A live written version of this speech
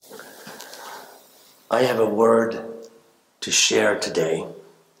I have a word to share today,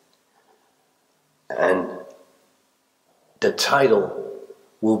 and the title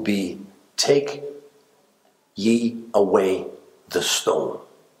will be Take Ye Away the Stone.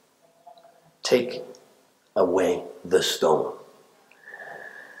 Take away the stone.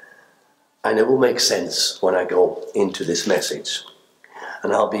 And it will make sense when I go into this message.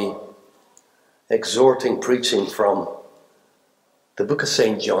 And I'll be preaching from the book of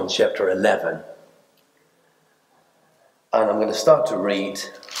St. John, chapter 11. And I'm going to start to read.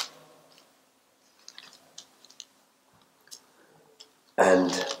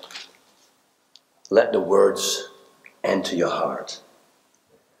 And let the words enter your heart.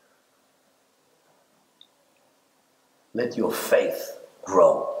 Let your faith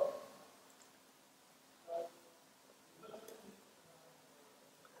grow.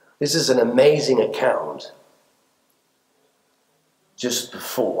 This is an amazing account just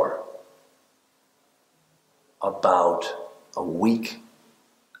before about a week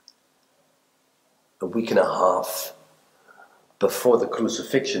and a half before the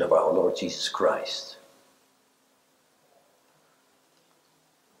crucifixion of our Lord Jesus Christ.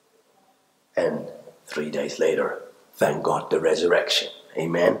 And 3 days later, thank God, the resurrection.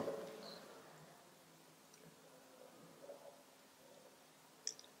 Amen.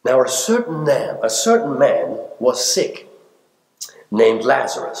 Now a certain man was sick, named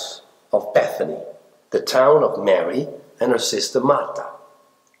Lazarus, of Bethany, the town of Mary and her sister Martha.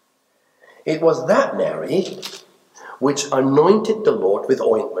 It was that Mary which anointed the Lord with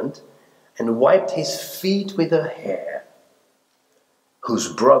ointment and wiped his feet with her hair,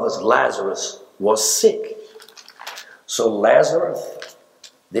 whose brother Lazarus was sick. So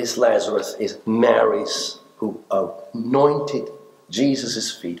this Lazarus is Mary's, who anointed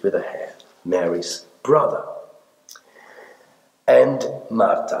Jesus' feet with her hair, Mary's brother. And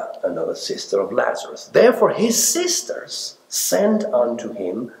Martha, another sister of Lazarus. Therefore his sisters sent unto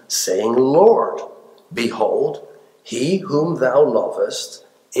him, saying, Lord, behold, he whom thou lovest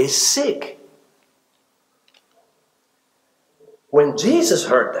is sick. When Jesus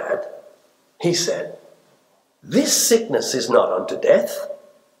heard that, he said, This sickness is not unto death,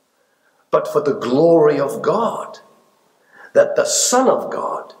 but for the glory of God, that the Son of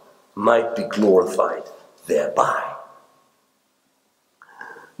God might be glorified thereby.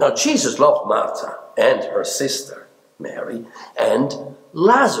 Now Jesus loved Martha and her sister Mary and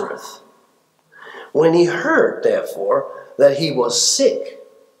Lazarus. When he heard, therefore, that he was sick,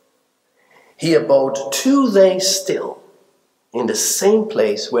 he abode 2 days still in the same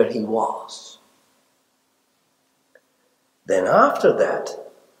place where he was. Then after that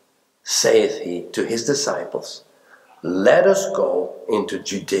saith he to his disciples, Let us go into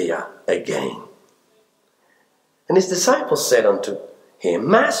Judea again. And his disciples said unto him,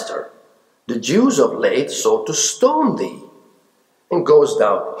 Master, the Jews of late sought to stone thee, and goest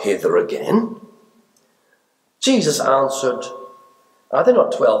thou hither again? Jesus answered, Are there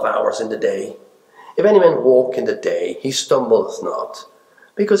not 12 hours in the day? If any man walk in the day, he stumbleth not,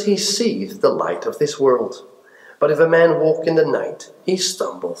 because he seeth the light of this world. But if a man walk in the night, he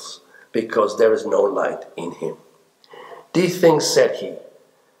stumbles, because there is no light in him. These things said he.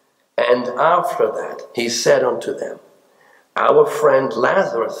 And after that he said unto them, Our friend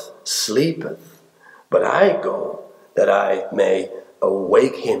Lazarus sleepeth, but I go, that I may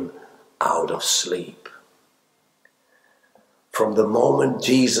awake him out of sleep. From the moment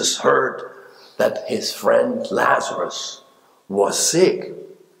Jesus heard that his friend Lazarus was sick,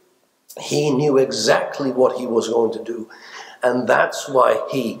 he knew exactly what he was going to do. And that's why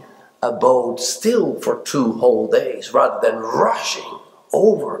he abode still for 2 whole days, rather than rushing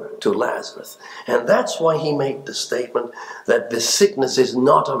over to Lazarus. And that's why he made the statement that the sickness is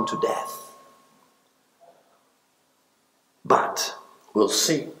not unto death. But we'll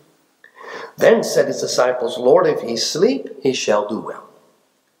see. Then said his disciples, Lord, if he sleep, he shall do well.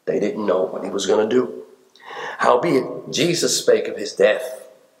 They didn't know what he was going to do. Howbeit, Jesus spake of his death,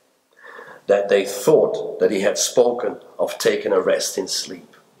 that they thought that he had spoken of taking a rest in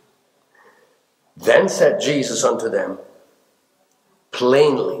sleep. Then said Jesus unto them,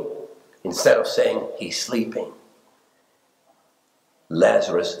 plainly, instead of saying he's sleeping,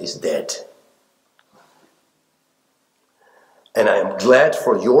 Lazarus is dead. And I am glad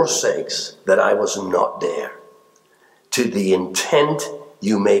for your sakes that I was not there, to the intent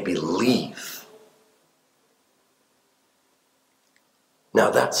you may believe. Now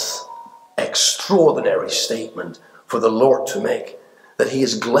that's extraordinary statement for the Lord to make, that he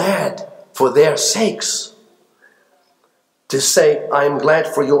is glad for their sakes. To say, I am glad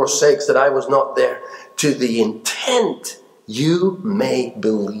for your sakes that I was not there, to the intent you may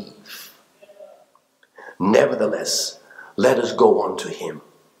believe. Nevertheless, let us go unto him.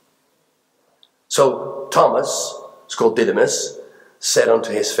 So Thomas, it's called Didymus, said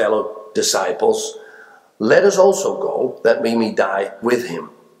unto his fellow disciples, let us also go, that we may die with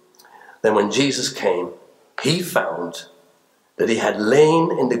him. Then when Jesus came, he found that he had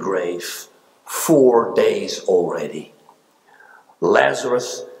lain in the grave 4 days already.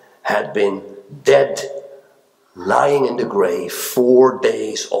 Lazarus had been dead, lying in the grave 4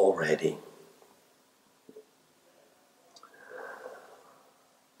 days already.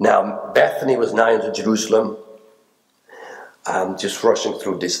 Now, Bethany was nigh unto Jerusalem. I'm just rushing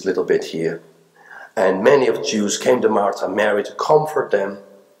through this little bit here. And many of the Jews came to Martha and Mary to comfort them.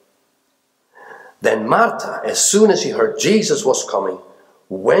 Then Martha, as soon as she heard Jesus was coming,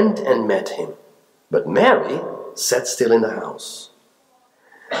 went and met him. But Mary sat still in the house.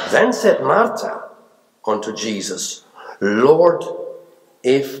 Then said Martha unto Jesus, Lord,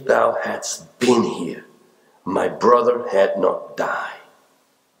 if thou hadst been here, my brother had not died.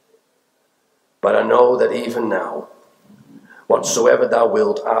 But I know that even now, whatsoever thou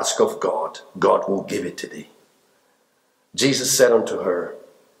wilt ask of God, God will give it to thee. Jesus said unto her,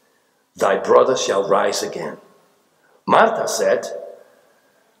 Thy brother shall rise again. Martha said,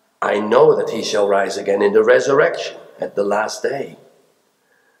 I know that he shall rise again in the resurrection at the last day.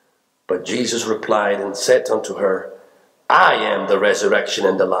 But Jesus replied and said unto her, I am the resurrection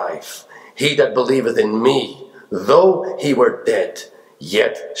and the life. He that believeth in me, though he were dead,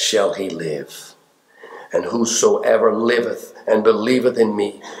 yet shall he live. And whosoever liveth and believeth in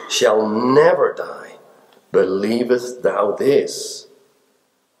me shall never die. Believest thou this?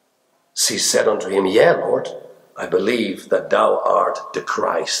 She said unto him, Yea, Lord, I believe that thou art the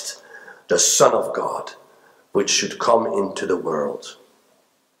Christ, the Son of God, which should come into the world.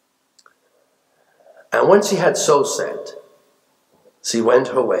 And when she had so said, she went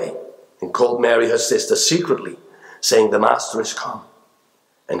her way and called Mary her sister secretly, saying, The Master is come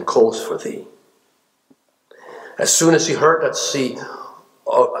and calls for thee. As soon as she heard that,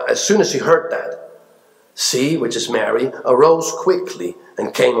 she, which is Mary, arose quickly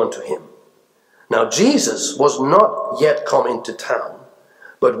and came unto him. Now Jesus was not yet come into town,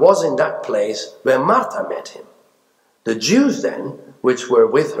 but was in that place where Martha met him. The Jews then, which were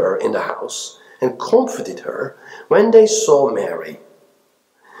with her in the house, and comforted her, when they saw Mary,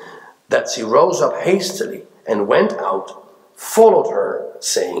 that she rose up hastily and went out, followed her,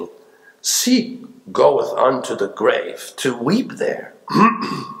 saying, She goeth unto the grave to weep there.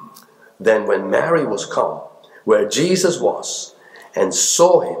 Then when Mary was come where Jesus was, and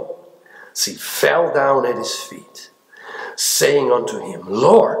saw him, she fell down at his feet, saying unto him,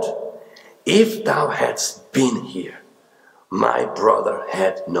 Lord, if thou hadst been here, my brother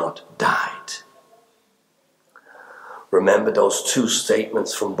had not died. Remember those two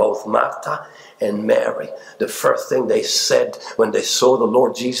statements from both Martha and Mary. The first thing they said when they saw the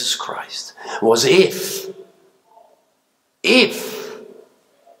Lord Jesus Christ was, if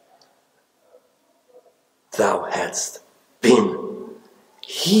thou hadst been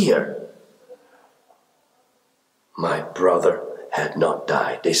here, my brother had not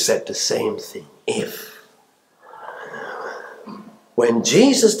died. They said the same thing, if. When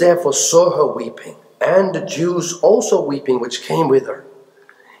Jesus therefore saw her weeping, and the Jews also weeping which came with her,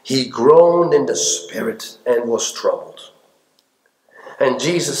 he groaned in the spirit and was troubled. And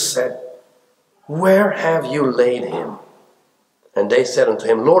Jesus said, Where have you laid him? And they said unto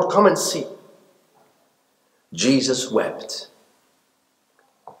him, Lord, come and see. Jesus wept.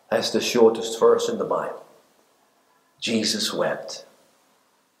 That's the shortest verse in the Bible. Jesus wept.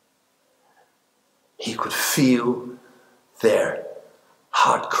 He could feel their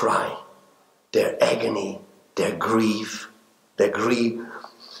heart cry, their agony, their grief,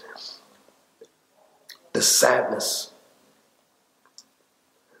 the sadness.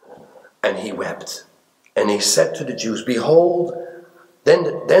 And he wept. And he said to the Jews, Behold,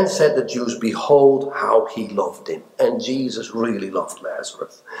 then said the Jews, Behold how he loved him. And Jesus really loved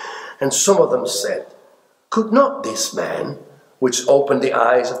Lazarus. And some of them said, Could not this man, which opened the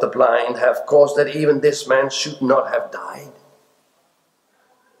eyes of the blind, have caused that even this man should not have died?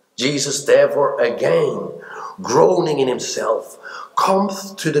 Jesus therefore again, groaning in himself,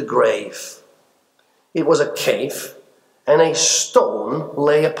 cometh to the grave. It was a cave, and a stone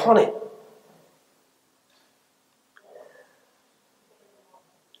lay upon it.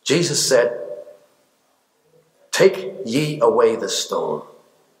 Jesus said, Take ye away the stone.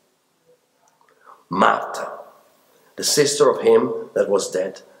 Martha, the sister of him that was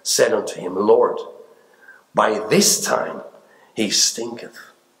dead, said unto him, Lord, by this time he stinketh,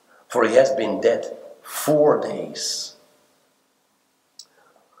 for he has been dead 4 days.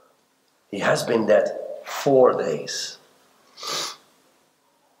 He has been dead 4 days.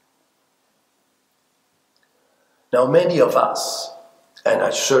 Now, many of us, and I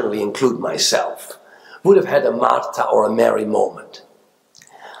certainly include myself, would have had a Martha or a Mary moment.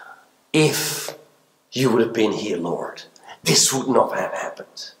 If you would have been here, Lord, this would not have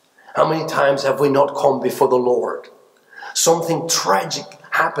happened. How many times have we not come before the Lord? Something tragic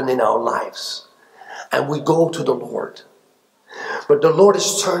happened in our lives, and we go to the Lord. But the Lord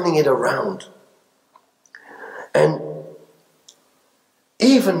is turning it around. And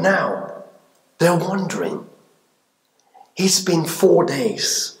even now, they're wondering. He's been 4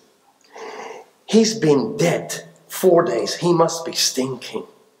 days. He's been dead 4 days. He must be stinking.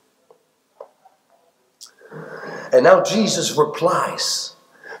 And now Jesus replies,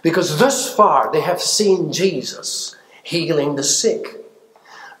 because thus far they have seen Jesus healing the sick.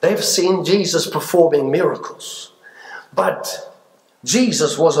 They've seen Jesus performing miracles. But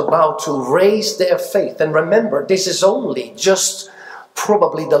Jesus was about to raise their faith. And remember, this is only just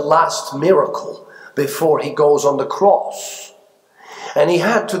probably the last miracle before he goes on the cross. And he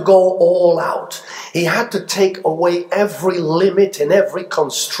had to go all out. He had to take away every limit and every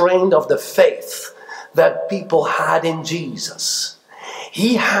constraint of the faith that people had in Jesus.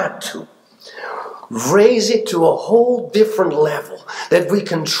 He had to raise it to a whole different level, that we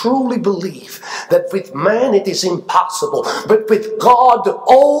can truly believe that with man it is impossible, but with God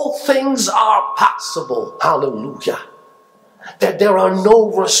all things are possible. Hallelujah. That there are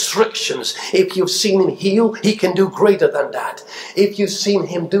no restrictions. If you've seen him heal, he can do greater than that. If you've seen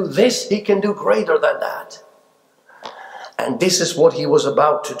him do this, he can do greater than that. And this is what he was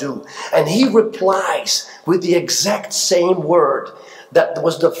about to do. And he replies with the exact same word that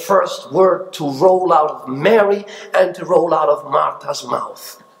was the first word to roll out of Mary and to roll out of Martha's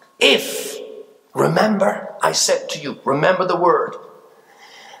mouth. If, remember, I said to you, remember the word.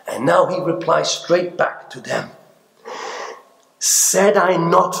 And now he replies straight back to them. Said I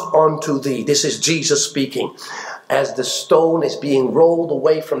not unto thee, this is Jesus speaking, as the stone is being rolled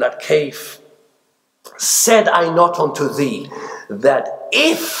away from that cave. Said I not unto thee, that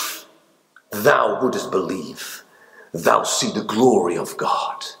if thou wouldest believe, thou see the glory of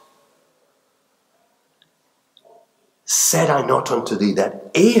God. Said I not unto thee, that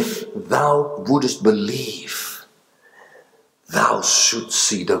if thou wouldest believe, thou shouldst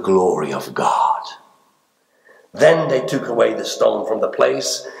see the glory of God. Then they took away the stone from the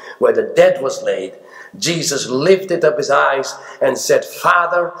place where the dead was laid. Jesus lifted up his eyes and said,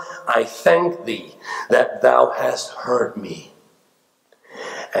 Father, I thank thee that thou hast heard me.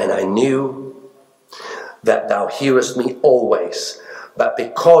 And I knew that thou hearest me always. But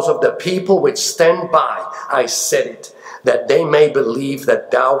because of the people which stand by, I said it, that they may believe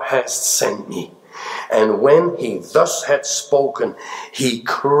that thou hast sent me. And when he thus had spoken, he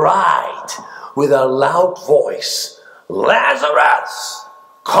cried with a loud voice, Lazarus,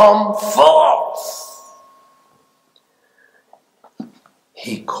 come forth.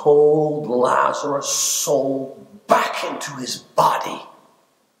 He called Lazarus' soul back into his body.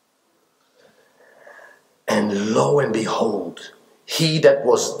 And lo and behold, he that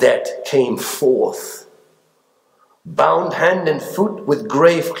was dead came forth, bound hand and foot with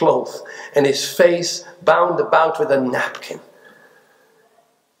grave clothes, and his face bound about with a napkin.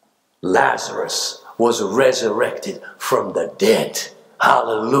 Lazarus was resurrected from the dead.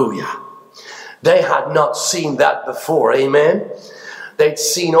 Hallelujah. They had not seen that before. Amen. They'd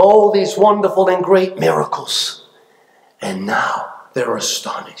seen all these wonderful and great miracles. And now they're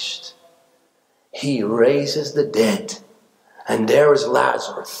astonished. He raises the dead. And there is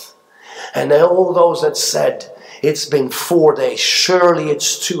Lazarus. And all those that said, it's been 4 days, surely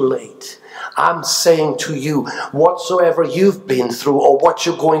it's too late. I'm saying to you, whatsoever you've been through or what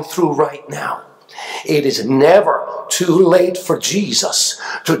you're going through right now, it is never too late for Jesus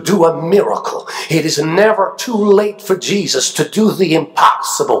to do a miracle. It is never too late for Jesus to do the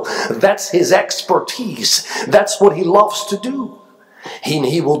impossible. That's his expertise. That's what he loves to do.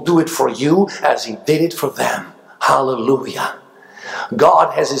 He will do it for you as he did it for them. Hallelujah.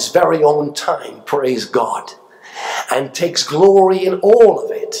 God has his very own time, praise God, and takes glory in all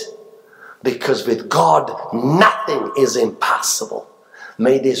of it. Because with God, nothing is impossible.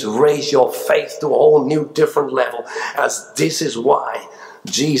 May this raise your faith to a whole new different level, as this is why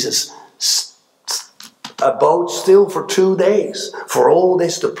Jesus abode still for 2 days, for all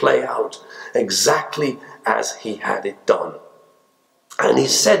this to play out exactly as he had it done. And he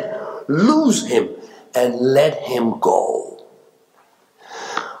said, loose him and let him go.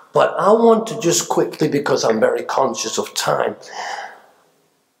 But I want to just quickly, because I'm very conscious of time,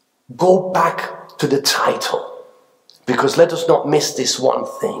 go back to the title, because let us not miss this one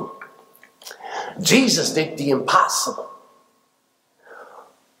thing. Jesus did the impossible.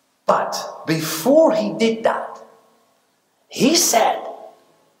 But before he did that, he said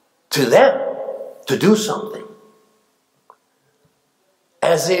to them to do something.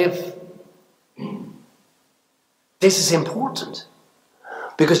 As if this is important.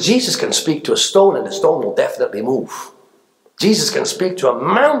 Because Jesus can speak to a stone and the stone will definitely move. Jesus can speak to a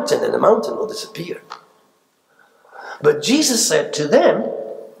mountain and the mountain will disappear. But Jesus said to them,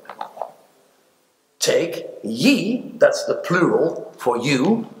 take ye, that's the plural for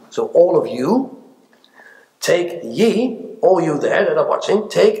you, so all of you, take ye, all you there that are watching,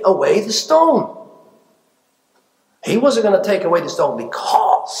 take away the stone. He wasn't going to take away the stone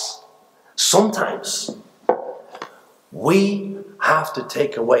because sometimes we have to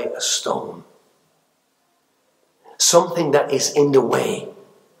take away a stone. Something that is in the way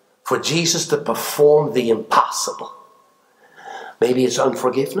for Jesus to perform the impossible. Maybe it's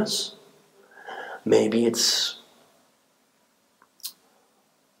unforgiveness. Maybe it's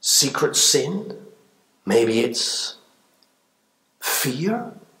secret sin. Maybe it's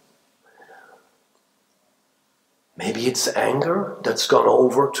fear. Maybe it's anger that's gone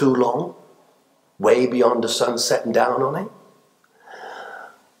over too long, way beyond the sun setting down on it.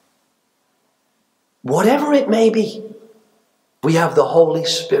 Whatever it may be, we have the Holy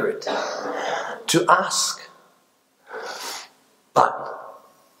Spirit to ask. But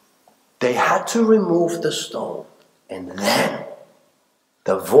they had to remove the stone, and then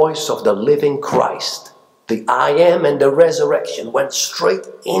the voice of the living Christ, the I am and the resurrection, went straight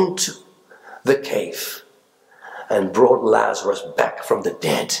into the cave and brought Lazarus back from the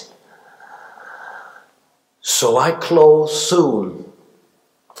dead. So I close soon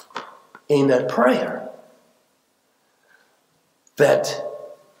in a prayer that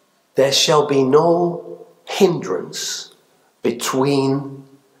there shall be no hindrance between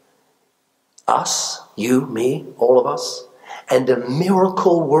us, you, me, all of us, and the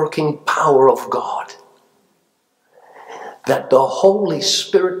miracle working power of God. That the Holy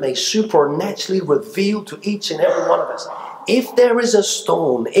Spirit may supernaturally reveal to each and every one of us. If there is a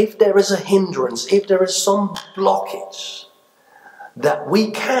stone, if there is a hindrance, if there is some blockage, that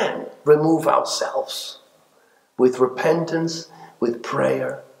we can remove ourselves with repentance, with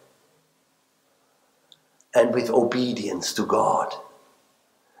prayer, and with obedience to God.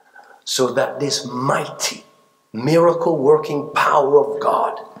 So that this mighty miracle working power of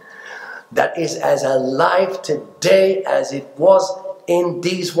God that is as alive today as it was in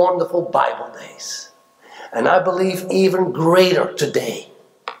these wonderful Bible days. And I believe even greater today.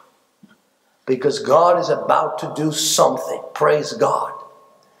 Because God is about to do something. Praise God.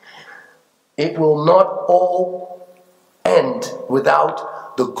 It will not all end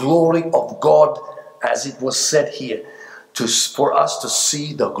without the glory of God, as it was said here, for us to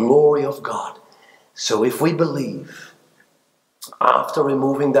see the glory of God. So if we believe, after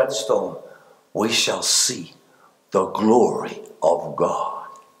removing that stone, we shall see the glory of God.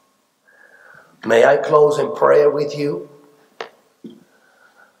 May I close in prayer with you?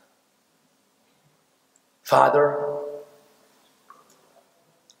 Father,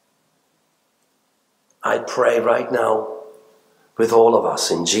 I pray right now with all of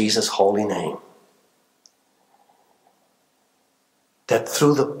us in Jesus' holy name, that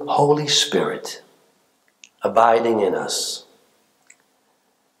through the Holy Spirit abiding in us,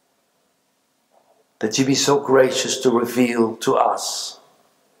 that you be so gracious to reveal to us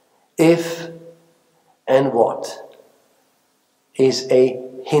if and what is a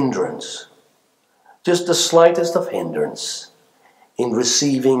hindrance, just the slightest of hindrance, in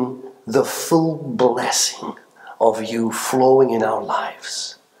receiving the full blessing of you flowing in our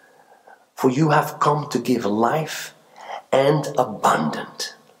lives. For you have come to give life and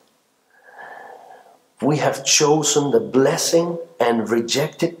abundant. We have chosen the blessing and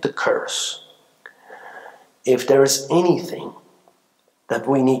rejected the curse. If there is anything that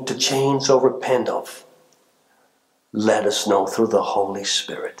we need to change or repent of, let us know through the Holy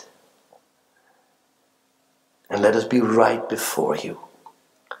Spirit. And let us be right before you.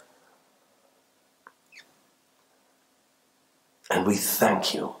 And we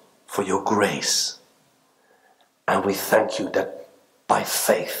thank you for your grace. And we thank you that by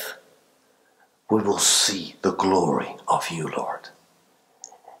faith we will see the glory of you, Lord.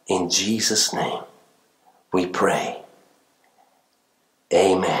 In Jesus' name we pray.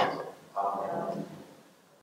 Amen.